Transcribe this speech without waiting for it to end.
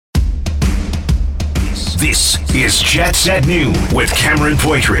This is Jets at Noon with Cameron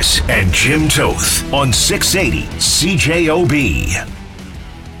Poitras and Jim Toth on 680 CJOB.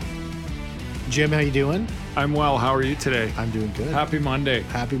 Jim, how you doing? I'm well. How are you today? I'm doing good. Happy Monday.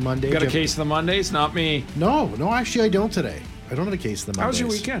 Happy Monday. Got Jim. a case of the Mondays? Not me. No, actually I don't today. I don't have a case of the Mondays. How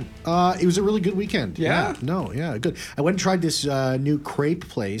was your weekend? It was a really good weekend. Yeah? Good. I went and tried this new crepe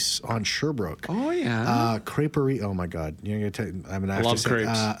place on Sherbrooke. Oh, yeah. Creperie. Oh, my God. You're gonna I'm going to love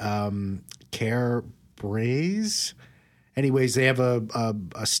crepes. Care Braise. Anyways, they have a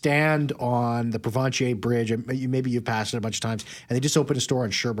stand on the Provincier Bridge. Maybe you've passed it a bunch of times. And they just opened a store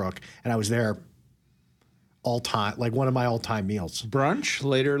on Sherbrooke. And I was there all time, like one of my all-time meals. Brunch?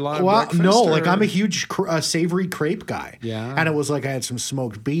 Later line Well, breakfast? no, or? like I'm a huge savory crepe guy. Yeah. And it was like I had some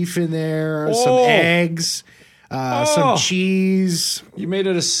smoked beef in there, some eggs, some cheese. You made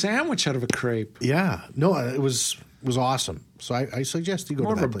it a sandwich out of a crepe. Yeah. No, it was awesome. So I suggest you go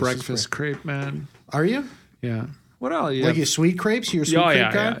More to that of a place. breakfast crepe, man. Are you? Yeah. What else? Like your sweet crepes? You're a sweet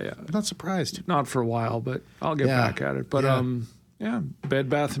crepe guy? Yeah. I'm not surprised. Not for a while, but I'll get back at it. But, Bed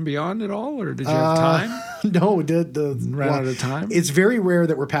Bath & Beyond at all? Or did you have time? No, Ran out of time? It's very rare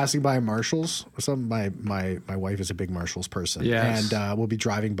that we're passing by Marshalls. My wife is a big Marshalls person. Yes. And we'll be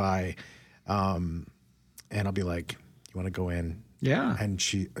driving by and I'll be like, you want to go in? Yeah. And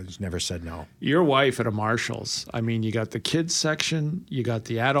she never said no. Your wife at a Marshall's. I mean, you got the kids section. You got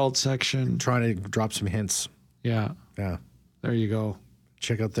the adult section. Trying to drop some hints. Yeah. Yeah. There you go.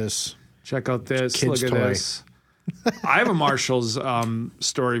 Check out this. Check out this. Kid's Look at toy. this. I have a Marshall's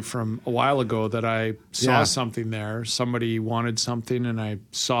story from a while ago that I saw something there. Somebody wanted something and I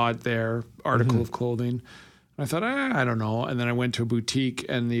saw it there, article of clothing. I thought, I don't know. And then I went to a boutique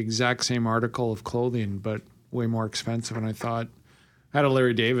and the exact same article of clothing, but way more expensive. And I thought, I had a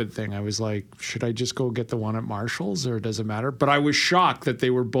Larry David thing. I was like, should I just go get the one at Marshall's or does it matter? But I was shocked that they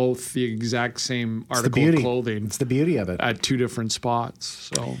were both the exact same article of clothing. It's the beauty of it. At two different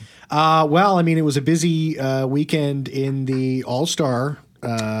spots. So, well, I mean, it was a busy weekend in the All-Star,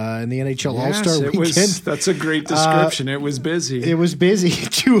 in the NHL All-Star weekend. That's a great description. It was busy. It was busy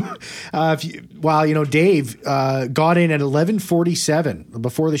too. Dave got in at 11:47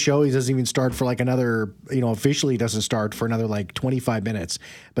 before the show. He doesn't even start for like another, officially doesn't start for another like 25 minutes.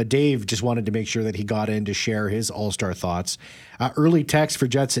 But Dave just wanted to make sure that he got in to share his All-Star thoughts. Early text for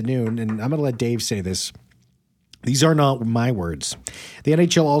Jets at Noon, and I'm going to let Dave say this. These are not my words. The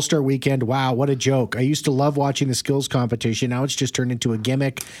NHL All-Star Weekend, wow, what a joke. I used to love watching the skills competition. Now it's just turned into a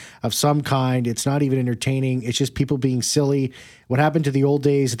gimmick of some kind. It's not even entertaining. It's just people being silly. What happened to the old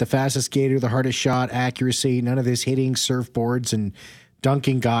days at the fastest skater, the hardest shot, accuracy, none of this hitting surfboards and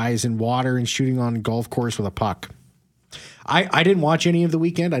dunking guys in water and shooting on a golf course with a puck. I didn't watch any of the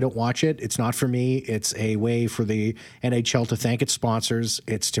weekend. I don't watch it. It's not for me. It's a way for the NHL to thank its sponsors.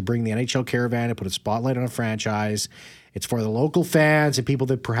 It's to bring the NHL Caravan and put a spotlight on a franchise. It's for the local fans and people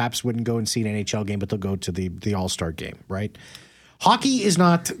that perhaps wouldn't go and see an NHL game, but they'll go to the All-Star game, right? Hockey is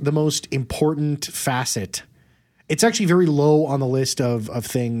not the most important facet. It's actually very low on the list of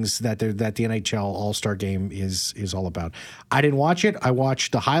things that the NHL All-Star game is all about. I didn't watch it. I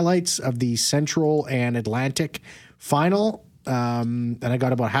watched the highlights of the Central and Atlantic final, and I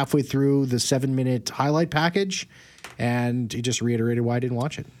got about halfway through the 7-minute highlight package, and he just reiterated why I didn't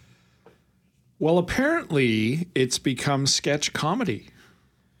watch it. Well, apparently it's become sketch comedy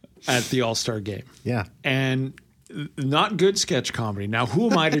at the All-Star game. Yeah. And not good sketch comedy. Now, who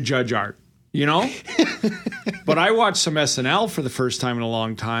am I to judge art? But I watched some SNL for the first time in a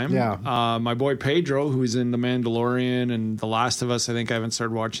long time. Yeah. My boy Pedro, who's in The Mandalorian and The Last of Us, I think I haven't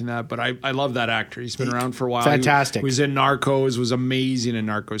started watching that, but I love that actor. He's been around for a while. Fantastic. He was in Narcos, was amazing in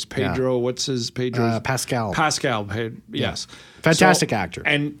Narcos. Pedro, what's his Pedro? Pascal. Yes. Fantastic actor.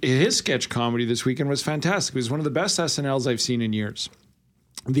 And his sketch comedy this weekend was fantastic. It was one of the best SNLs I've seen in years.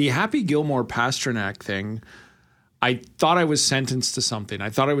 The Happy Gilmore Pasternak thing, I thought I was sentenced to something. I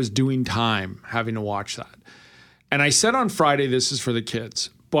thought I was doing time having to watch that. And I said on Friday, this is for the kids.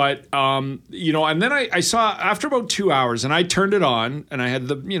 But, and then I saw after about 2 hours and I turned it on and I had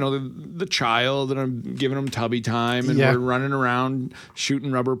the child and I'm giving him tubby time and we're running around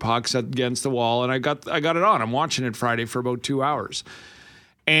shooting rubber pucks against the wall. And I got it on. I'm watching it Friday for about 2 hours.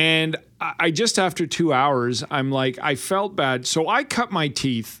 And I just after 2 hours, I'm like, I felt bad. So I cut my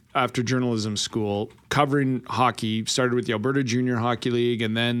teeth after journalism school covering hockey, started with the Alberta Junior Hockey League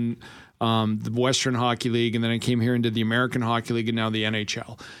and then the Western Hockey League, and then I came here into the American Hockey League and now the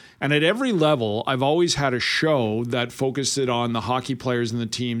NHL. And at every level, I've always had a show that focused it on the hockey players and the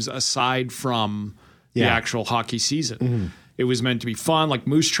teams aside from the actual hockey season. Mm-hmm. It was meant to be fun. Like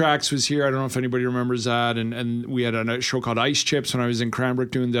Moose Tracks was here. I don't know if anybody remembers that. And we had a show called Ice Chips when I was in Cranbrook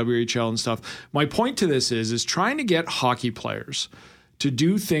doing WHL and stuff. My point to this is trying to get hockey players to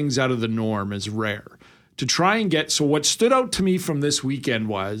do things out of the norm is rare. To try and get, so what stood out to me from this weekend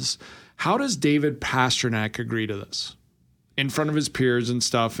was, how does David Pastrnak agree to this in front of his peers and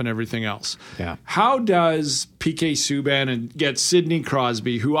stuff and everything else? Yeah. How does PK Subban and get Sidney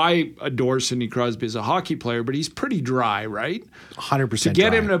Crosby, who I adore Sidney Crosby as a hockey player, but he's pretty dry, right? 100% To get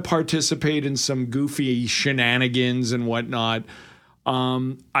dry. him to participate in some goofy shenanigans and whatnot. It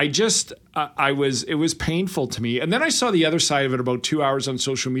was painful to me. And then I saw the other side of it about 2 hours on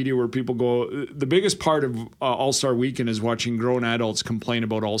social media where people go, the biggest part of All-Star Weekend is watching grown adults complain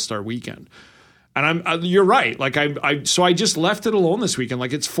about All-Star Weekend. And you're right. Like so I just left it alone this weekend.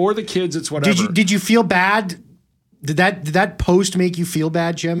 Like it's for the kids. It's whatever. Did you feel bad? Did that post make you feel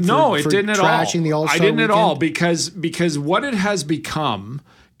bad, Jim? No, it didn't at all. Trashing the All-Star I didn't Weekend? at all because what it has become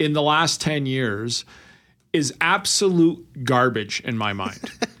in the last 10 years is absolute garbage in my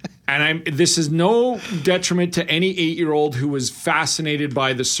mind. And this is no detriment to any 8-year-old who was fascinated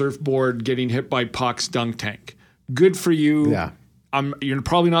by the surfboard getting hit by pucks dunk tank. Good for you. Yeah. You're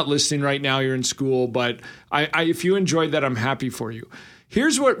probably not listening right now. You're in school, but if you enjoyed that, I'm happy for you.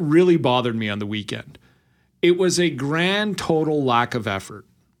 Here's what really bothered me on the weekend. It was a grand total lack of effort.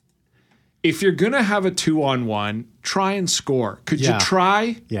 If you're going to have a 2-on-1, try and score. Could you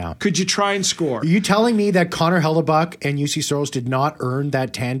try? Yeah. Could you try and score? Are you telling me that Connor Hellebuck and UC Soros did not earn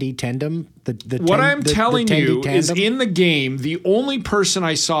that Tandy Tandem? What I'm telling you tandem? is in the game, the only person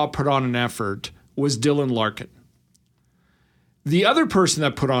I saw put on an effort was Dylan Larkin. The other person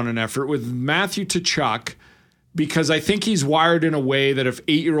that put on an effort was Matthew Tkachuk, because I think he's wired in a way that if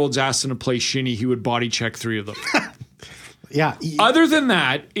 8-year-olds asked him to play shinny, he would body check 3 of them. Yeah. Other than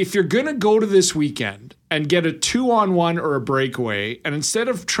that, if you're going to go to this weekend and get a 2-on-1 or a breakaway, and instead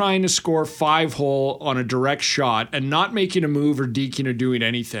of trying to score 5-hole on a direct shot and not making a move or deking or doing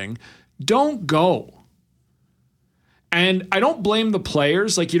anything, don't go. And I don't blame the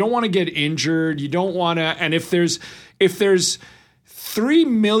players. Like, you don't want to get injured. You don't want to. And if there's 3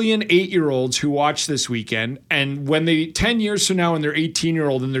 million 8-year-olds who watch this weekend, and when 10 years from now, when they're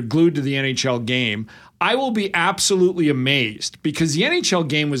 18-year-old and they're glued to the NHL game, I will be absolutely amazed, because the NHL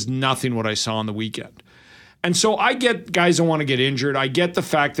game was nothing what I saw on the weekend. And so I get guys don't want to get injured. I get the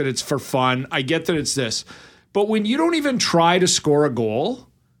fact that it's for fun. I get that it's this. But when you don't even try to score a goal,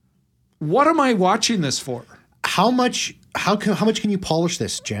 what am I watching this for? How much can you polish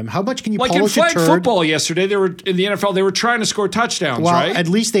this, Jim? How much can you like polish in flag a turd? football yesterday, they were in the NFL. They were trying to score touchdowns, Well, right? at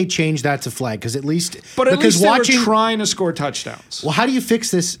least they changed that to flag, because at least they were trying to score touchdowns. Well, how do you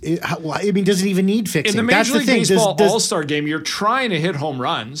fix this? I mean, does it even need fixing? In the Major League thing. Baseball All-Star game, you're trying to hit home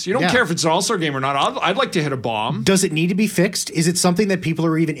runs. You don't care if it's an All-Star game or not. I'd like to hit a bomb. Does it need to be fixed? Is it something that people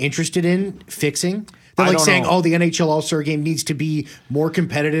are even interested in fixing? They're like saying, oh, the NHL All-Star game needs to be more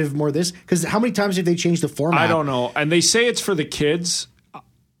competitive, more this. Because how many times have they changed the format? I don't know. And they say it's for the kids.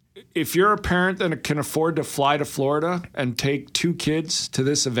 If you're a parent that can afford to fly to Florida and take 2 kids to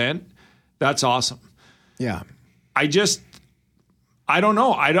this event, that's awesome. Yeah. I don't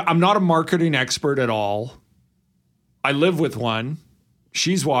know. I'm not a marketing expert at all. I live with one.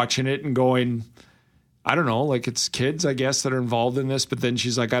 She's watching it and going, I don't know, like it's kids, I guess, that are involved in this. But then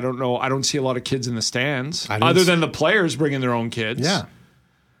she's like, I don't know. I don't see a lot of kids in the stands other than the players bringing their own kids. Yeah.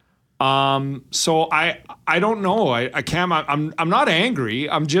 So I don't know. I'm not angry.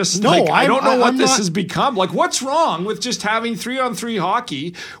 I'm just I don't know what this has become. Like, what's wrong with just having 3-on-3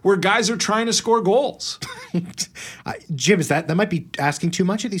 hockey where guys are trying to score goals? Jim, that might be asking too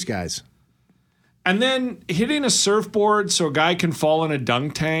much of these guys. And then hitting a surfboard so a guy can fall in a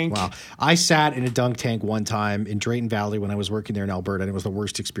dunk tank. Wow. I sat in a dunk tank one time in Drayton Valley when I was working there in Alberta, and it was one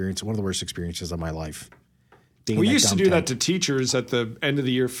of the worst experiences of my life. We used to do that to teachers at the end of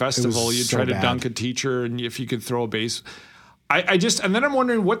the year festival. You'd try to dunk a teacher, and if you could throw a base. And then I'm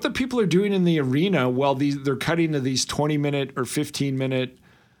wondering what the people are doing in the arena while they're cutting to these 20-minute or 15-minute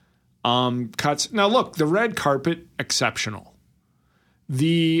cuts. Now, look, the red carpet, exceptional.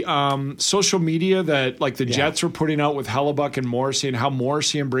 The social media that the Jets were putting out with Hellebuck and Morrissey, and how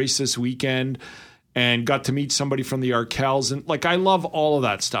Morrissey embraced this weekend and got to meet somebody from the Arkells. And I love all of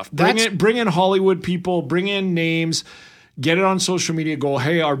that stuff. Bring in Hollywood people, bring in names, get it on social media, go,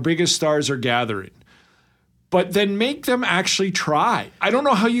 hey, our biggest stars are gathering. But then make them actually try. I don't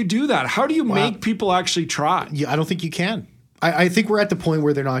know how you do that. How do you make people actually try? Yeah, I don't think you can. I think we're at the point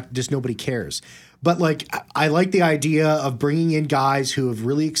where nobody cares. But I like the idea of bringing in guys who have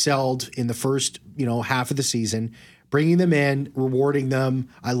really excelled in the first, half of the season, bringing them in, rewarding them.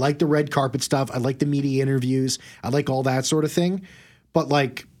 I like the red carpet stuff. I like the media interviews. I like all that sort of thing. But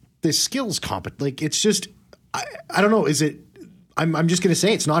like the skills like it's just, I don't know. Is it? I'm just going to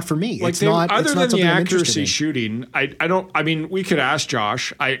say it's not for me. Like it's not. Other it's not than the I'm accuracy shooting, I don't. I mean, we could ask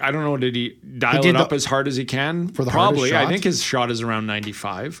Josh. I don't know. Did he dial it up as hard as he can? For the Probably. hardest shot? I think his shot is around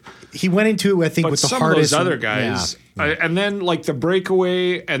 95. He went into, I think, But with the some hardest. of those other guys, and then like the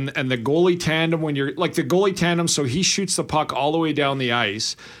breakaway and the goalie tandem, when you're like the goalie tandem, so he shoots the puck all the way down the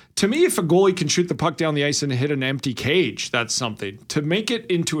ice. To me, if a goalie can shoot the puck down the ice and hit an empty cage, that's something. To make it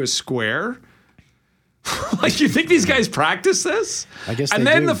into a square. Like, you think these guys practice this? I guess. And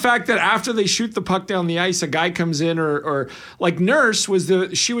they then do. the fact that after they shoot the puck down the ice, a guy comes in, or like Nurse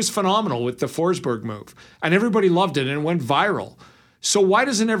she was phenomenal with the Forsberg move, and everybody loved it, and it went viral. So why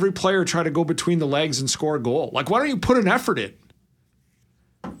doesn't every player try to go between the legs and score a goal? Like, why don't you put an effort in?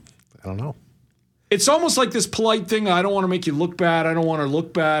 I don't know. It's almost like this polite thing. I don't want to make you look bad. I don't want to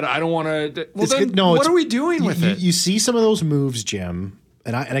look bad. I don't want to. Well, It's then good. No, what are we doing with it? You see some of those moves, Jim.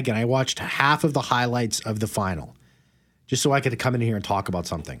 And again, I watched half of the highlights of the final just so I could come in here and talk about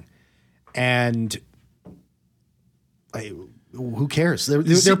something. And who cares?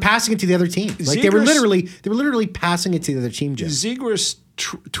 They're passing it to the other team. Like they were literally passing it to the other team, Jim. Zegras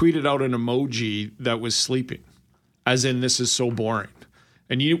tweeted out an emoji that was sleeping, as in this is so boring.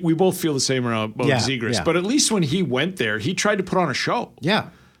 And we both feel the same about Zegras. Yeah. But at least when he went there, he tried to put on a show. Yeah.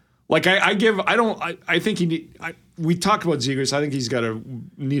 Like I think we talked about Zegras. I think he's got to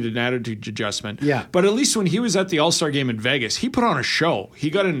need an attitude adjustment. Yeah. But at least when he was at the All-Star game in Vegas, he put on a show. He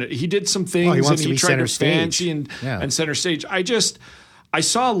did some things and he tried to fancy and center stage. I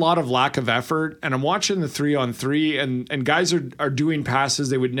saw a lot of lack of effort, and I'm watching the 3-on-3 and guys are doing passes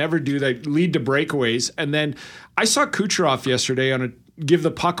they would never do that lead to breakaways. And then I saw Kucherov yesterday give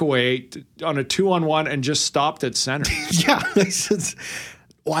the puck away on a 2-on-1 and just stopped at center. Yeah.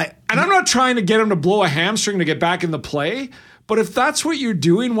 Why? And I'm not trying to get him to blow a hamstring to get back in the play, but if that's what you're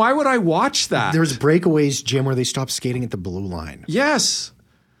doing, why would I watch that? There's breakaways, Jim, where they stop skating at the blue line. Yes.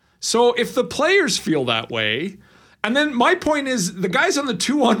 So if the players feel that way, and then my point is the guys on the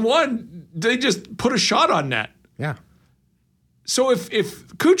 2-on-1, they just put a shot on net. Yeah. So if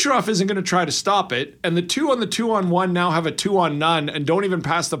Kucherov isn't going to try to stop it, and the 2-on-1 now have a 2-on-none and don't even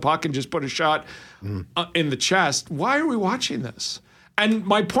pass the puck and just put a shot in the chest, why are we watching this? And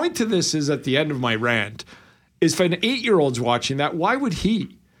my point to this is, at the end of my rant, is if an 8-year-old's watching that, why would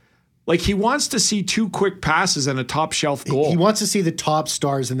he? Like, he wants to see 2 quick passes and a top shelf goal. He wants to see the top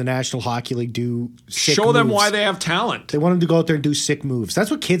stars in the National Hockey League do sick Show them moves. why they have talent. They want them to go out there and do sick moves. That's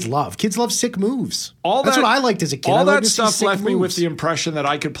what kids love. Kids love sick moves. That's what I liked as a kid. All that stuff left me with the impression that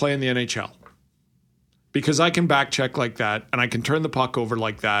I could play in the NHL. Because I can back check like that, and I can turn the puck over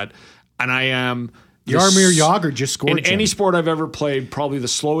like that, and I am... Jaromir Jagr just scored. In any sport I've ever played, probably the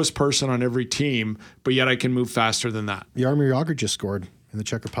slowest person on every team, but yet I can move faster than that. Jaromir Jagr just scored in the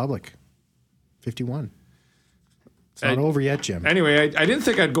Czech Republic. 51. It's not over yet, Jim. Anyway, I didn't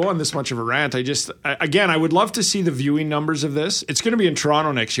think I'd go on this much of a rant. I would love to see the viewing numbers of this. It's going to be in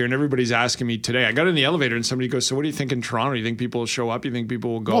Toronto next year, and everybody's asking me today. I got in the elevator, and somebody goes, so what do you think in Toronto? You think people will show up? You think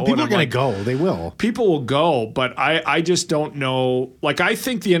people will go? Well, people are going to go. They will. People will go, but I just don't know. Like, I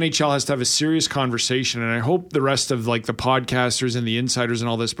think the NHL has to have a serious conversation, and I hope the rest of like the podcasters and the insiders and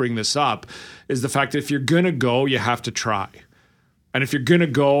all this bring this up, is the fact that if you're going to go, you have to try. And if you're going to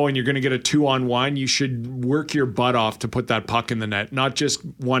go and you're going to get a 2-on-1, you should work your butt off to put that puck in the net, not just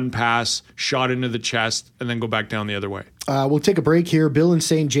one pass, shot into the chest, and then go back down the other way. We'll take a break here. Bill in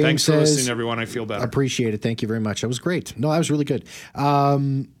St. James Thanks says... for listening, everyone. I feel better. Appreciate it. Thank you very much. That was great. No, that was really good.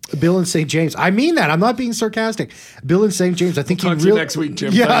 Bill in St. James. I mean that. I'm not being sarcastic. Bill in St. James. I think we'll talk to you next week,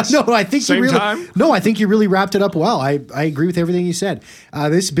 Jim. Yeah, Thanks. no, I think Same you really. time? No, I think you really wrapped it up well. I agree with everything you said.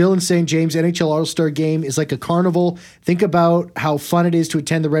 This Bill in St. James NHL All-Star Game is like a carnival. Think about how fun it is to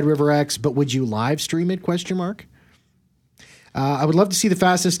attend the Red River X, but would you live stream it? ? I would love to see the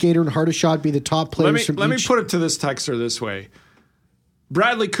fastest skater and hardest shot be the top players Let me put it to this texter this way.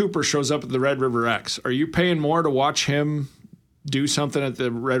 Bradley Cooper shows up at the Red River X. Are you paying more to watch him do something at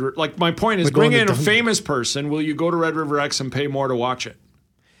the Red River? Like, my point is, bring in a famous person. Will you go to Red River X and pay more to watch it?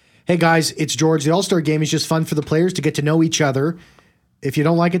 Hey, guys, it's George. The All-Star Game is just fun for the players to get to know each other. If you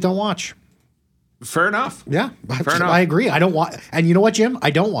don't like it, don't watch. Fair enough. Yeah, fair enough. I agree. I don't watch. And you know what, Jim? I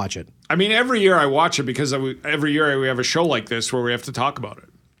don't watch it. I mean, every year I watch it because every year we have a show like this where we have to talk about it.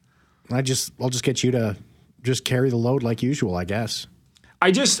 I'll just get you to just carry the load like usual, I guess.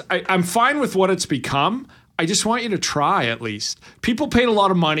 I'm fine with what it's become. I just want you to try at least. People paid a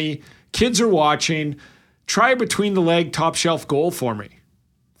lot of money. Kids are watching. Try a between the leg top shelf goal for me.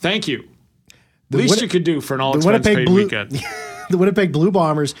 Thank you. Least you could do for an all-expense paid weekend. The Winnipeg Blue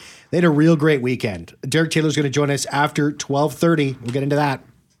Bombers, they had a real great weekend. Derek Taylor's going to join us after 12:30. We'll get into that.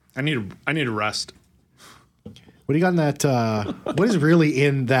 I need a rest. What do you got in that? What is really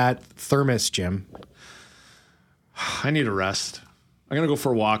in that thermos, Jim? I need a rest. I'm going to go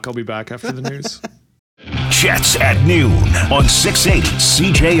for a walk. I'll be back after the news. Jets at noon on 680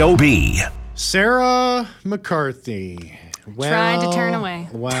 CJOB. Sarah McCarthy. Trying to turn away.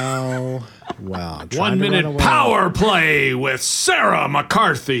 Well. 1 minute power play with Sarah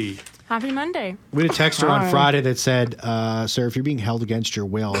McCarthy. Happy Monday. We had a texter on Friday that said, Sarah, if you're being held against your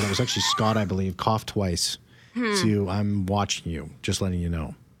will, and it was actually Scott, I believe, coughed twice. So I'm watching you, just letting you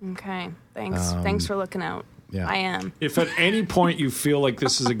know. Okay. Thanks for looking out. Yeah. I am. If at any point you feel like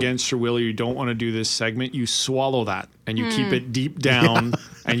this is against your will or you don't want to do this segment, you swallow that and you keep it deep down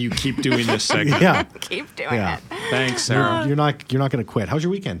and you keep doing this segment. Yeah. Keep doing it. Thanks, Sarah. You're not going to quit. How's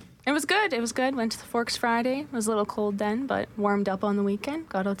your weekend? It was good. Went to the Forks Friday. It was a little cold then, but warmed up on the weekend.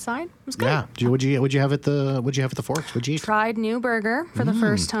 Got outside. It was good. Yeah. What'd you have at the Forks? What'd you eat? Tried new burger for the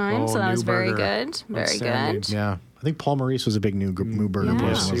first time, so that new was very burger. good. Very good. Yeah. I think Paul Maurice was a big new burger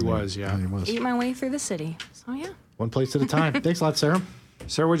place. Yes, he wasn't was, yeah. He was. Eat my way through the city. So yeah. One place at a time. Thanks a lot, Sarah.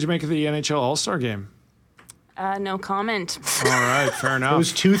 Sarah, what'd you make of the NHL All-Star game? No comment. All right, fair enough. It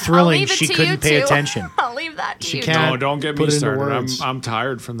was too thrilling. She couldn't pay attention. I'll leave that to you. can't. No, don't get Put me it into started. words. I'm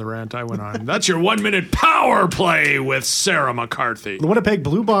tired from the rant I went on. That's your 1 minute power play with Sarah McCarthy. The Winnipeg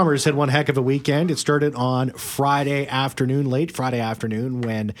Blue Bombers had one heck of a weekend. It started on late Friday afternoon,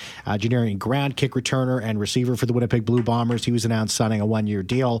 when Janarion Grant, kick returner and receiver for the Winnipeg Blue Bombers, he was announced signing a 1-year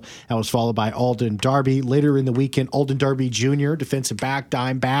deal. That was followed by Alden Darby. Later in the weekend, Alden Darby Jr., defensive back,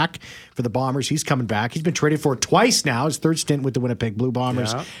 dime back for the Bombers. He's coming back. He's been traded for twice now. His third stint with the Winnipeg Blue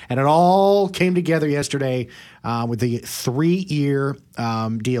Bombers. Yeah. And it all came together yesterday with the 3-year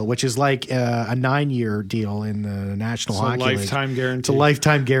deal, which is like a 9-year deal in the National Hockey League. Lifetime guarantee. It's a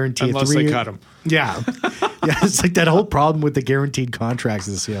lifetime guarantee. Unless they cut him. Yeah. Yeah, it's like that whole problem with the guaranteed contracts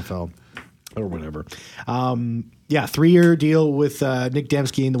in the CFL or whatever. 3-year deal with Nic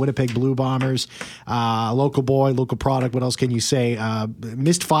Demski and the Winnipeg Blue Bombers. Local boy, local product. What else can you say?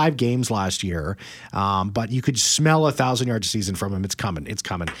 Missed 5 games last year, but you could smell 1,000 yards a season from him. It's coming.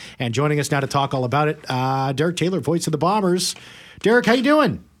 And joining us now to talk all about it, Derek Taylor, voice of the Bombers. Derek, how you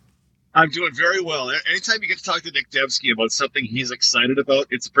doing? I'm doing very well. Anytime you get to talk to Nic Demski about something he's excited about,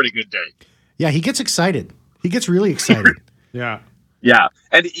 it's a pretty good day. Yeah, he gets excited. He gets really excited. Yeah. Yeah,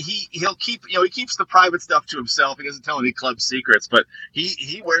 and he'll keep he keeps the private stuff to himself. He doesn't tell any club secrets, but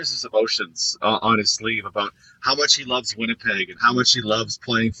he wears his emotions on his sleeve about how much he loves Winnipeg and how much he loves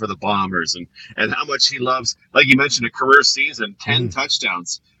playing for the Bombers and how much he loves, like you mentioned, a career season, 10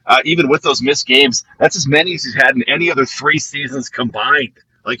 touchdowns, even with those missed games. That's as many as he's had in any other 3 seasons combined.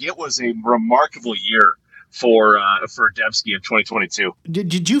 Like, it was a remarkable year for Demski in 2022.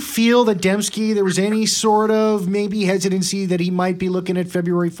 Did you feel that Demski, there was any sort of maybe hesitancy that he might be looking at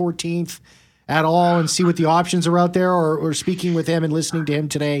February 14th at all and see what the options are out there, or speaking with him and listening to him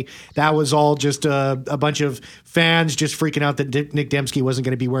today, that was all just a bunch of fans just freaking out that Nic Demski wasn't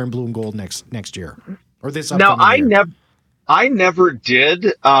going to be wearing blue and gold next year or this upcoming year? I never did,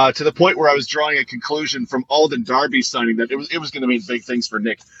 to the point where I was drawing a conclusion from Alden Darby signing that it was going to mean big things for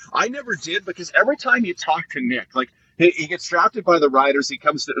Nic. I never did, because every time you talk to Nic, like he gets drafted by the Riders, he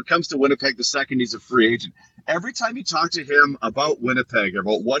comes to Winnipeg the second he's a free agent. Every time you talk to him about Winnipeg,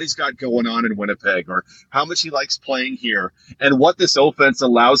 about what he's got going on in Winnipeg, or how much he likes playing here, and what this offense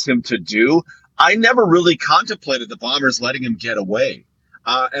allows him to do, I never really contemplated the Bombers letting him get away.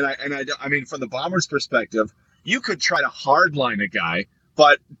 I mean, from the Bombers' perspective, you could try to hardline a guy,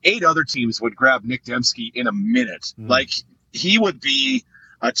 but 8 other teams would grab Nic Demski in a minute. Like, he would be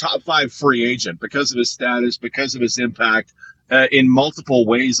a top 5 free agent because of his status, because of his impact in multiple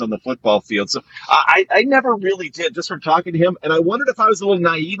ways on the football field. So I never really did, just from talking to him. And I wondered if I was a little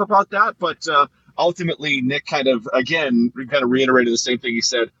naive about that, but ultimately Nic kind of reiterated the same thing he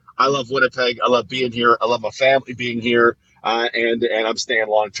said. I love Winnipeg. I love being here. I love my family being here. And I'm staying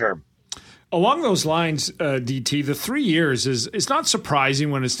long term. Along those lines, DT, the 3 years is not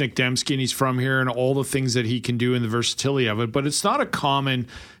surprising when it's Nic Demski and he's from here and all the things that he can do and the versatility of it, but it's not a common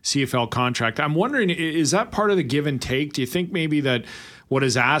CFL contract. I'm wondering, is that part of the give and take? Do you think maybe that what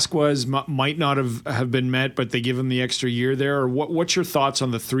his ask was might not have been met, but they give him the extra year there? Or what's your thoughts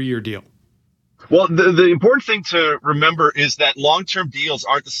on the 3-year deal? Well, the important thing to remember is that long-term deals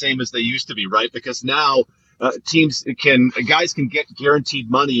aren't the same as they used to be, right? Because now guys can get guaranteed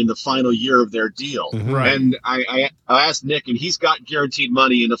money in the final year of their deal. Right. And I asked Nick, and he's got guaranteed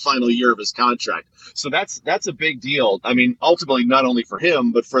money in the final year of his contract. So that's a big deal. I mean, ultimately, not only for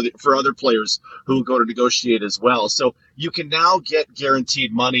him, but for other players who go to negotiate as well. So you can now get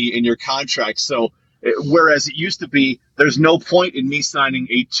guaranteed money in your contract. So whereas it used to be, there's no point in me signing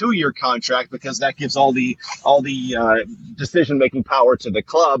a 2-year contract because that gives all the decision-making power to the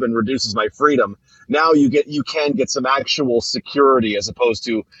club and reduces my freedom. Now you can get some actual security as opposed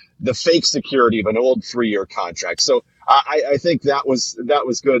to the fake security of an old 3-year contract. So I think that was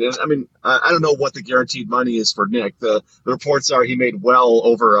good. And I mean, I don't know what the guaranteed money is for Nick. The reports are he made well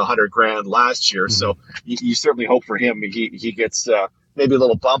over $100,000 last year. Mm-hmm. So you certainly hope for him he gets maybe a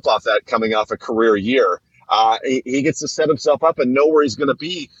little bump off that coming off a career year. He gets to set himself up and know where he's going to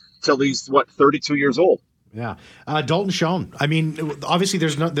be till he's 32 years old. Yeah. Dalton Schoen. I mean, obviously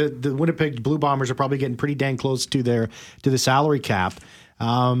there's no, the Winnipeg Blue Bombers are probably getting pretty dang close to the salary cap.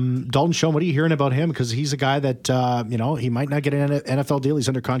 Dalton Schoen, what are you hearing about him? Because he's a guy that, he might not get an NFL deal. He's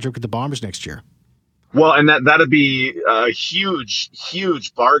under contract with the Bombers next year. Well, and that'd be a huge,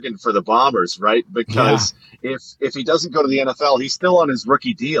 huge bargain for the Bombers, right? Because if he doesn't go to the NFL, he's still on his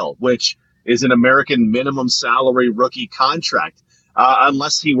rookie deal, which is an American minimum salary rookie contract.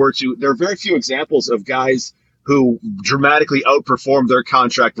 Unless he were to, there are very few examples of guys who dramatically outperformed their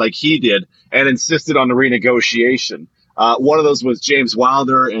contract like he did and insisted on the renegotiation. One of those was James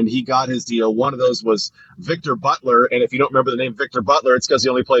Wilder, and he got his deal. One of those was Victor Butler, and if you don't remember the name Victor Butler, it's because he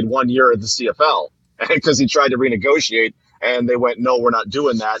only played 1 year in the CFL, and because he tried to renegotiate, and they went, no, we're not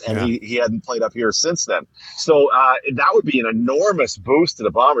doing that, and he hadn't played up here since then. So that would be an enormous boost to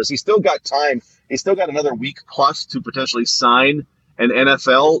the Bombers. He's still got time. He's still got another week plus to potentially sign an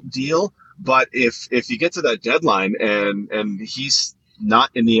NFL deal, but if you get to that deadline and he's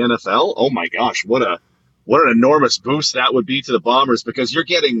not in the NFL, oh my gosh, what an enormous boost that would be to the Bombers, because you're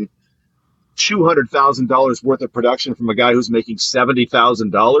getting $200,000 worth of production from a guy who's making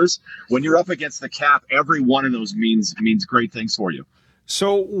 $70,000. When you're up against the cap, every one of those means great things for you.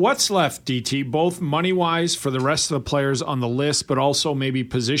 So what's left, DT, both money-wise for the rest of the players on the list, but also maybe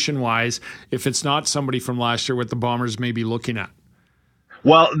position-wise, if it's not somebody from last year, what the Bombers may be looking at?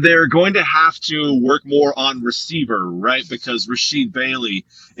 Well, they're going to have to work more on receiver, right? Because Rasheed Bailey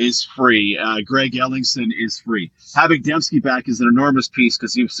is free. Greg Ellingson is free. Having Demski back is an enormous piece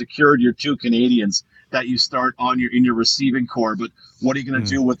because you've secured your 2 Canadians that you start in your receiving core. But what are you going to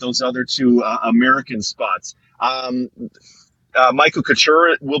do with those other 2 American spots? Michael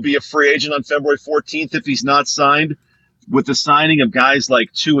Couture will be a free agent on February 14th if he's not signed. With the signing of guys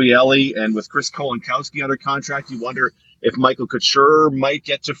like Tuieli and with Chris Kolankowski under contract, you wonder if Michael Couture might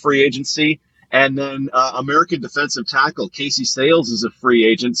get to free agency. And then American defensive tackle Casey Sales is a free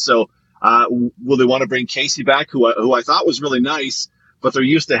agent. So will they want to bring Casey back, who I thought was really nice, but they're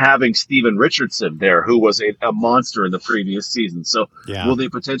used to having Steven Richardson there, who was a monster in the previous season. So will they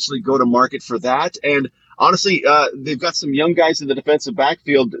potentially go to market for that? And honestly, they've got some young guys in the defensive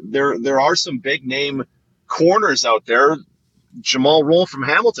backfield. There are some big name corners out there. Jamal Roll from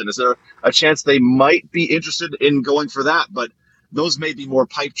Hamilton. Is there a chance they might be interested in going for that? But those may be more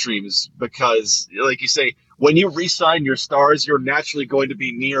pipe dreams because, like you say, when you re-sign your stars, you're naturally going to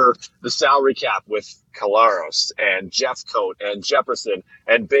be near the salary cap with Kalaros and Jeffcoat and Jefferson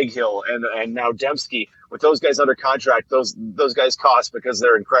and Big Hill and now Demski. With those guys under contract, those guys cost because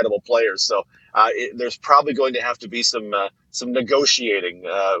they're incredible players. So there's probably going to have to be some negotiating,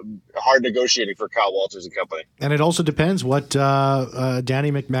 hard negotiating for Kyle Walters and company. And it also depends what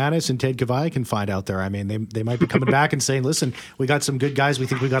Danny McManus and Ted Kavai can find out there. I mean, they might be coming back and saying, listen, we got some good guys we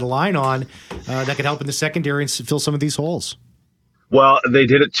think we got a line on that could help in the secondary and fill some of these holes. Well, they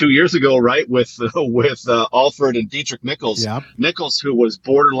did it 2 years ago, right, with Alford and Dietrich Nichols. Yeah. Nichols, who was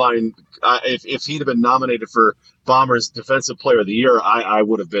borderline, if he'd have been nominated for Bombers Defensive Player of the Year, I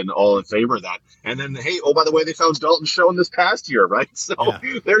would have been all in favor of that. And then, hey, oh, by the way, they found Dalton Schoen this past year, right? So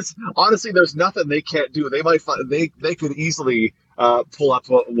there's nothing they can't do. They might find they could easily pull up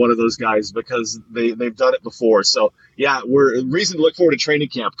one of those guys because they've done it before. So yeah, we're a reason to look forward to training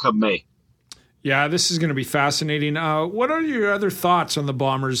camp come May. Yeah, this is going to be fascinating. What are your other thoughts on the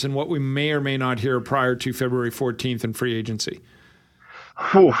Bombers and what we may or may not hear prior to February 14th in free agency?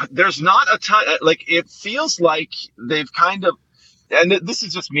 There's not a ton. Like, it feels like they've kind of, and this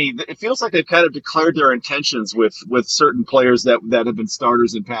is just me, it feels like they've kind of declared their intentions with certain players that have been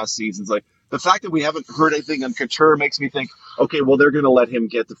starters in past seasons. Like, the fact that we haven't heard anything on Couture makes me think, okay, well, they're going to let him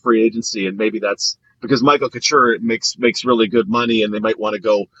get the free agency, and maybe that's because Michael Couture makes really good money, and they might want to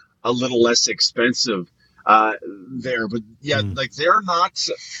go a little less expensive there. But yeah, like they're not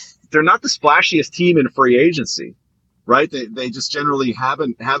they're not the splashiest team in free agency, right? They just generally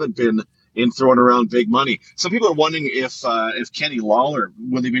haven't been in throwing around big money. Some people are wondering if Kenny Lawler,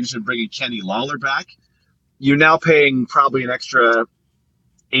 will they be interested in bringing Kenny Lawler back? You're now paying probably an extra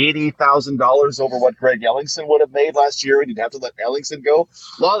 $80,000 over what Greg Ellingson would have made last year, and you'd have to let Ellingson go.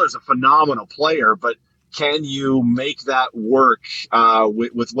 Lawler's a phenomenal player, but can you make that work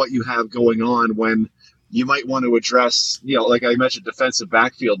with what you have going on when you might want to address, like I mentioned, defensive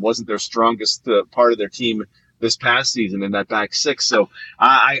backfield wasn't their strongest part of their team this past season in that back six. So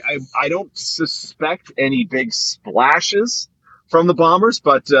I don't suspect any big splashes from the Bombers,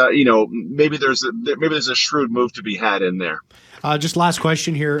 but maybe there's a shrewd move to be had in there. Just last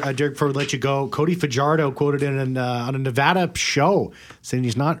question here, Derek, before we let you go. Cody Fajardo quoted on a Nevada show saying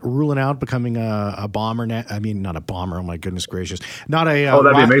he's not ruling out becoming a bomber. Not a bomber. Oh my goodness gracious! Not a.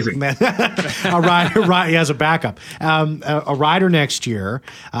 That'd be amazing. A rider. He has a backup. A rider next year,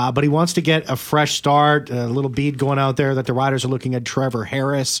 but he wants to get a fresh start. A little bead going out there that the riders are looking at Trevor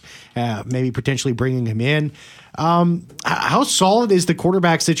Harris, maybe potentially bringing him in. How solid is the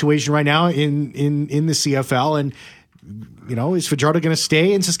quarterback situation right now in the CFL? And is Fajardo going to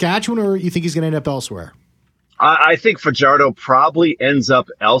stay in Saskatchewan, or you think he's going to end up elsewhere? I think Fajardo probably ends up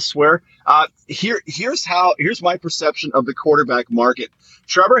elsewhere. Here's my perception of the quarterback market.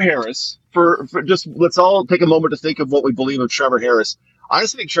 Trevor Harris, for just let's all take a moment to think of what we believe of Trevor Harris. I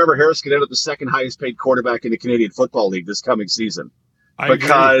honestly think Trevor Harris could end up the second highest paid quarterback in the Canadian Football League this coming season.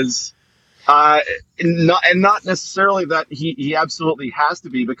 Because not necessarily that he absolutely has to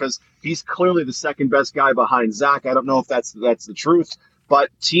be, because he's clearly the second best guy behind Zach. I don't know if that's the truth, but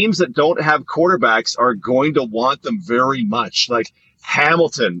teams that don't have quarterbacks are going to want them very much. Like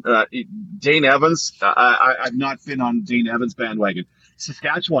Hamilton, Dane Evans. I've not been on Dane Evans' bandwagon.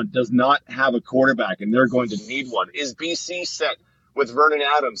 Saskatchewan does not have a quarterback, and they're going to need one. Is BC set with Vernon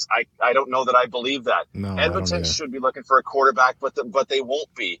Adams? I don't know that I believe that. No, Edmonton should be looking for a quarterback, but they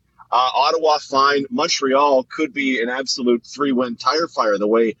won't be. Ottawa, fine. Montreal could be an absolute 3-win tire fire the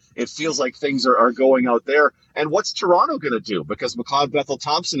way it feels like things are going out there. And what's Toronto going to do? Because McLeod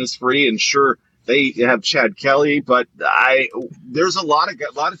Bethel-Thompson is free, and sure, they have Chad Kelly, but there's a lot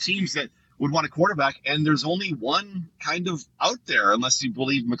of teams that would want a quarterback, and there's only one kind of out there, unless you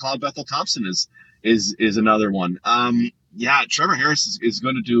believe McLeod Bethel-Thompson is another one. Trevor Harris is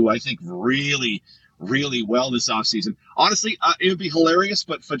going to do, I think, really well this offseason. Honestly, it would be hilarious,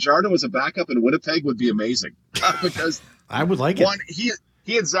 but Fajardo as a backup in Winnipeg would be amazing because I would like it. One, he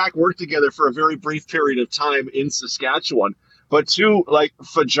and Zach worked together for a very brief period of time in Saskatchewan, but two, like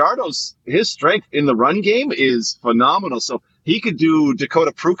his strength in the run game is phenomenal. So he could do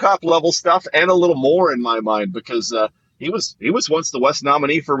Dakota Prukop level stuff and a little more in my mind, because he was once the West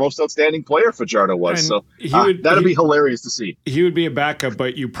nominee for most outstanding player. Fajardo was, so that'd be hilarious to see. He would be a backup,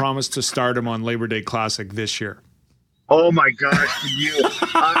 but you promised to start him on Labor Day Classic this year. Oh my gosh, you!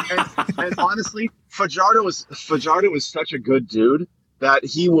 And honestly, Fajardo was such a good dude that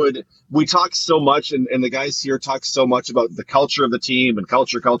he would. We talk so much, and the guys here talk so much about the culture of the team and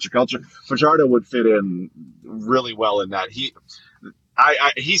culture. Fajardo would fit in really well in that.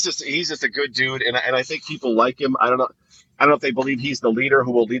 He's just a good dude, and I think people like him. I don't know if they believe he's the leader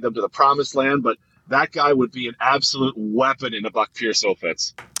who will lead them to the promised land, but that guy would be an absolute weapon in a Buck Pierce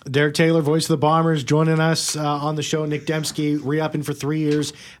offense. Derek Taylor, voice of the Bombers, joining us on the show. Nic Demski, re-upping for 3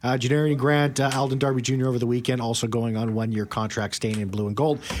 years. Janarion Grant, Alden Darby Jr. over the weekend, also going on 1-year contract, staying in blue and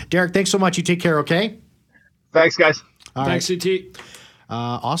gold. Derek, thanks so much. You take care, okay? Thanks, guys. All Thanks, right. CT.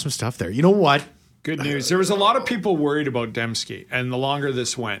 Awesome stuff there. You know what? Good news. There was a lot of people worried about Demski, and the longer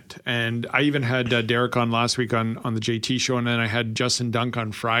this went, and I even had Derek on last week on the JT show, and then I had Justin Dunk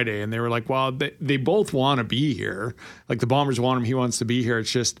on Friday, and they were like, well, they both want to be here. Like the Bombers want him, he wants to be here.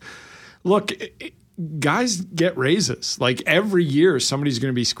 It's just, look, guys get raises. Like every year somebody's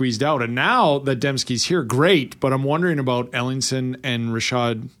going to be squeezed out, and now that Demski's here, great, but I'm wondering about Ellingson and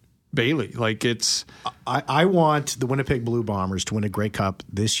Rashad Bailey. Like it's I want the Winnipeg Blue Bombers to win a Grey Cup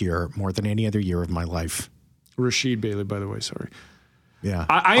this year more than any other year of my life. Rashid Bailey, by the way, sorry. Yeah.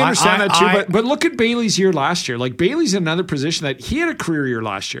 I understand that too, but look at Bailey's year last year. Like Bailey's in another position that he had a career year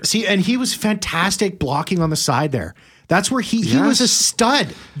last year. See, and he was fantastic blocking on the side there. That's where he was a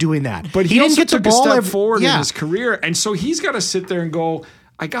stud doing that. But he didn't also get the took ball a step forward in his career. And so he's got to sit there and go,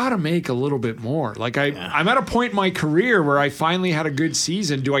 I got to make a little bit more. Like I'm at a point in my career where I finally had a good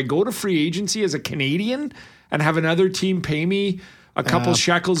season. Do I go to free agency as a Canadian and have another team pay me a couple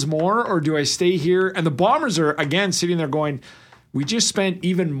shekels more, or do I stay here? And the Bombers are, again, sitting there going, we just spent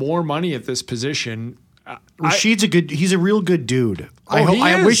even more money at this position. Rashid's he's a real good dude.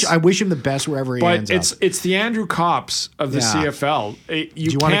 I wish him the best wherever he ends up. But it's the Andrew Kops of the CFL.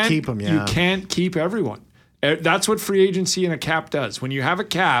 You want to keep him, You can't keep everyone. That's what free agency and a cap does. When you have a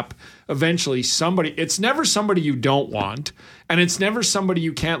cap, eventually it's never somebody you don't want, and it's never somebody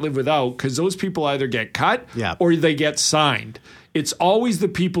you can't live without, because those people either get cut or they get signed. It's always the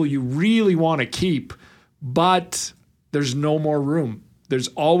people you really want to keep, but there's no more room. There's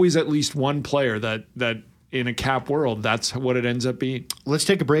always at least one player that in a cap world, that's what it ends up being. Let's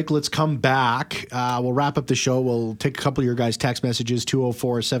take a break. Let's come back. We'll wrap up the show. We'll take a couple of your guys' text messages,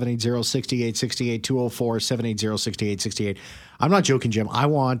 204-780-6868, 204-780-6868. I'm not joking, Jim. I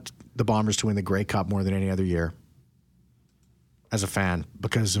want the Bombers to win the Grey Cup more than any other year as a fan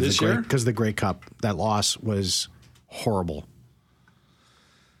because of the Grey Cup. That loss was horrible.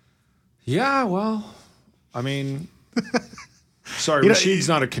 Yeah, well, I mean, sorry, Rashid's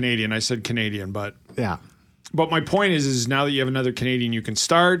not a Canadian. I said Canadian, but yeah. But my point is now that you have another Canadian you can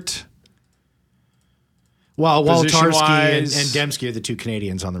start. Well, Waltarski and Demski are the two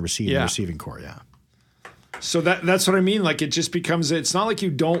Canadians on the receiving core, yeah. So that's what I mean. Like, it just becomes, it's not like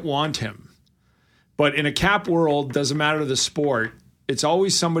you don't want him. But in a cap world, doesn't matter the sport, it's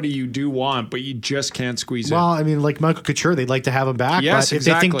always somebody you do want, but you just can't squeeze in. Well, I mean, like Michael Couture, they'd like to have him back. Yes, but if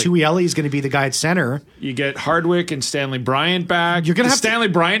they think Tuieli is going to be the guy at center. You get Hardwick and Stanley Bryant back. You're going to have Stanley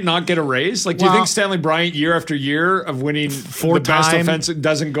Bryant not get a raise? Like, do you think Stanley Bryant, year after year of winning the best offensive,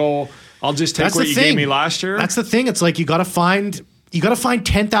 doesn't go, I'll just take what you gave me last year? That's the thing. It's like you got to find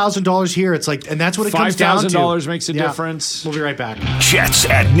 $10,000 here. It's like, and that's what it comes down to. $5,000 makes a difference. We'll be right back. Jets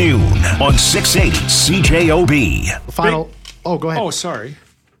at noon on 680 CJOB. Go ahead. Oh, sorry.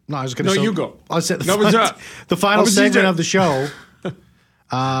 No, I was going to say. No, you go. I'll say the final segment of the show.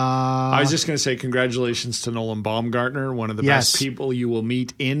 I was just going to say congratulations to Nolan Baumgartner, one of the best people you will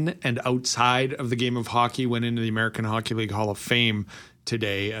meet in and outside of the game of hockey. Went into the American Hockey League Hall of Fame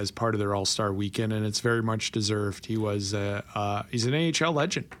today as part of their All-Star weekend, and it's very much deserved. He was he's an AHL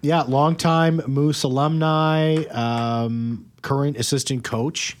legend. Yeah, longtime Moose alumni, current assistant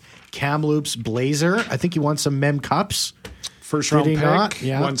coach, Kamloops Blazer. I think he won some Mem Cups. First round pick,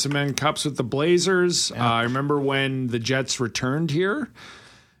 won some Mem Cups with the Blazers. Yeah. I remember when the Jets returned here,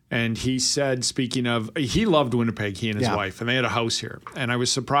 and he said, speaking of, he loved Winnipeg, he and his wife, and they had a house here. And I was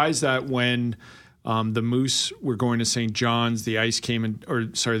surprised that when the Moose were going to St. John's, the Jets came in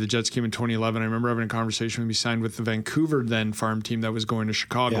 2011. I remember having a conversation when he signed with the Vancouver then farm team that was going to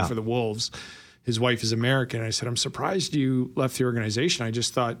Chicago for the Wolves. His wife is American. I said, I'm surprised you left the organization. I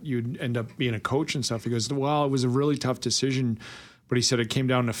just thought you'd end up being a coach and stuff. He goes, well, it was a really tough decision. But he said it came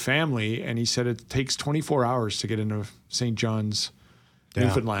down to family. And he said it takes 24 hours to get into St. John's,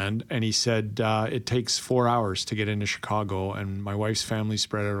 Newfoundland. And he said it takes 4 hours to get into Chicago. And my wife's family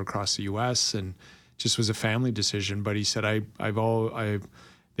spread out across the U.S. and just was a family decision. But he said,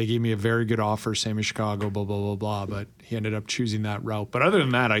 they gave me a very good offer, same as Chicago, blah, blah, blah, blah. But he ended up choosing that route. But other than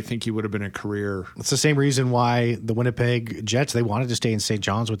that, I think he would have been a career. It's the same reason why the Winnipeg Jets, they wanted to stay in St.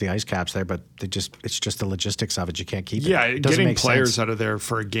 John's with the Ice Caps there, but it's just the logistics of it. You can't keep it. Yeah, getting players out of there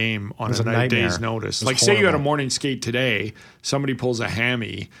for a game on a day's notice. Like, say you had a morning skate today, somebody pulls a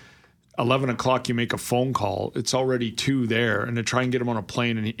hammy, 11 o'clock you make a phone call, it's already 2 there, and to try and get them on a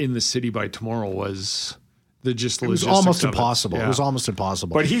plane and in the city by tomorrow was... It was almost impossible. Yeah. It was almost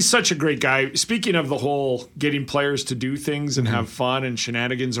impossible. But he's such a great guy. Speaking of the whole getting players to do things and have fun and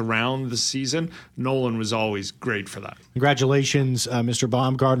shenanigans around the season, Nolan was always great for that. Congratulations, Mr.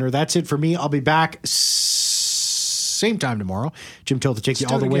 Baumgartner. That's it for me. I'll be back same time tomorrow. Jim Toth to take you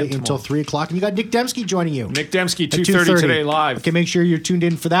all the way until 3 o'clock. And you got Nic Demski joining you. Nic Demski, 2:30 today live. Okay, make sure you're tuned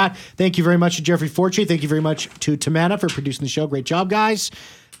in for that. Thank you very much to Jeffrey Fortier. Thank you very much to Tamana for producing the show. Great job, guys.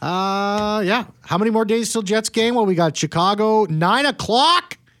 How many more days till Jets game? Well, we got Chicago, 9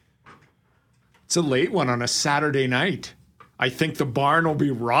 o'clock. It's a late one on a Saturday night. I think the barn will be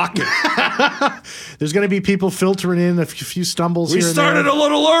rocking. There's going to be people filtering in a few stumbles here and there. We started a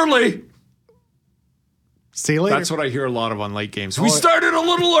little early. See you later. That's what I hear a lot of on late games. We started a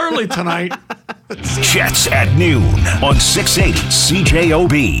little early tonight. Jets at noon on 680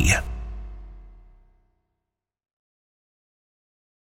 CJOB.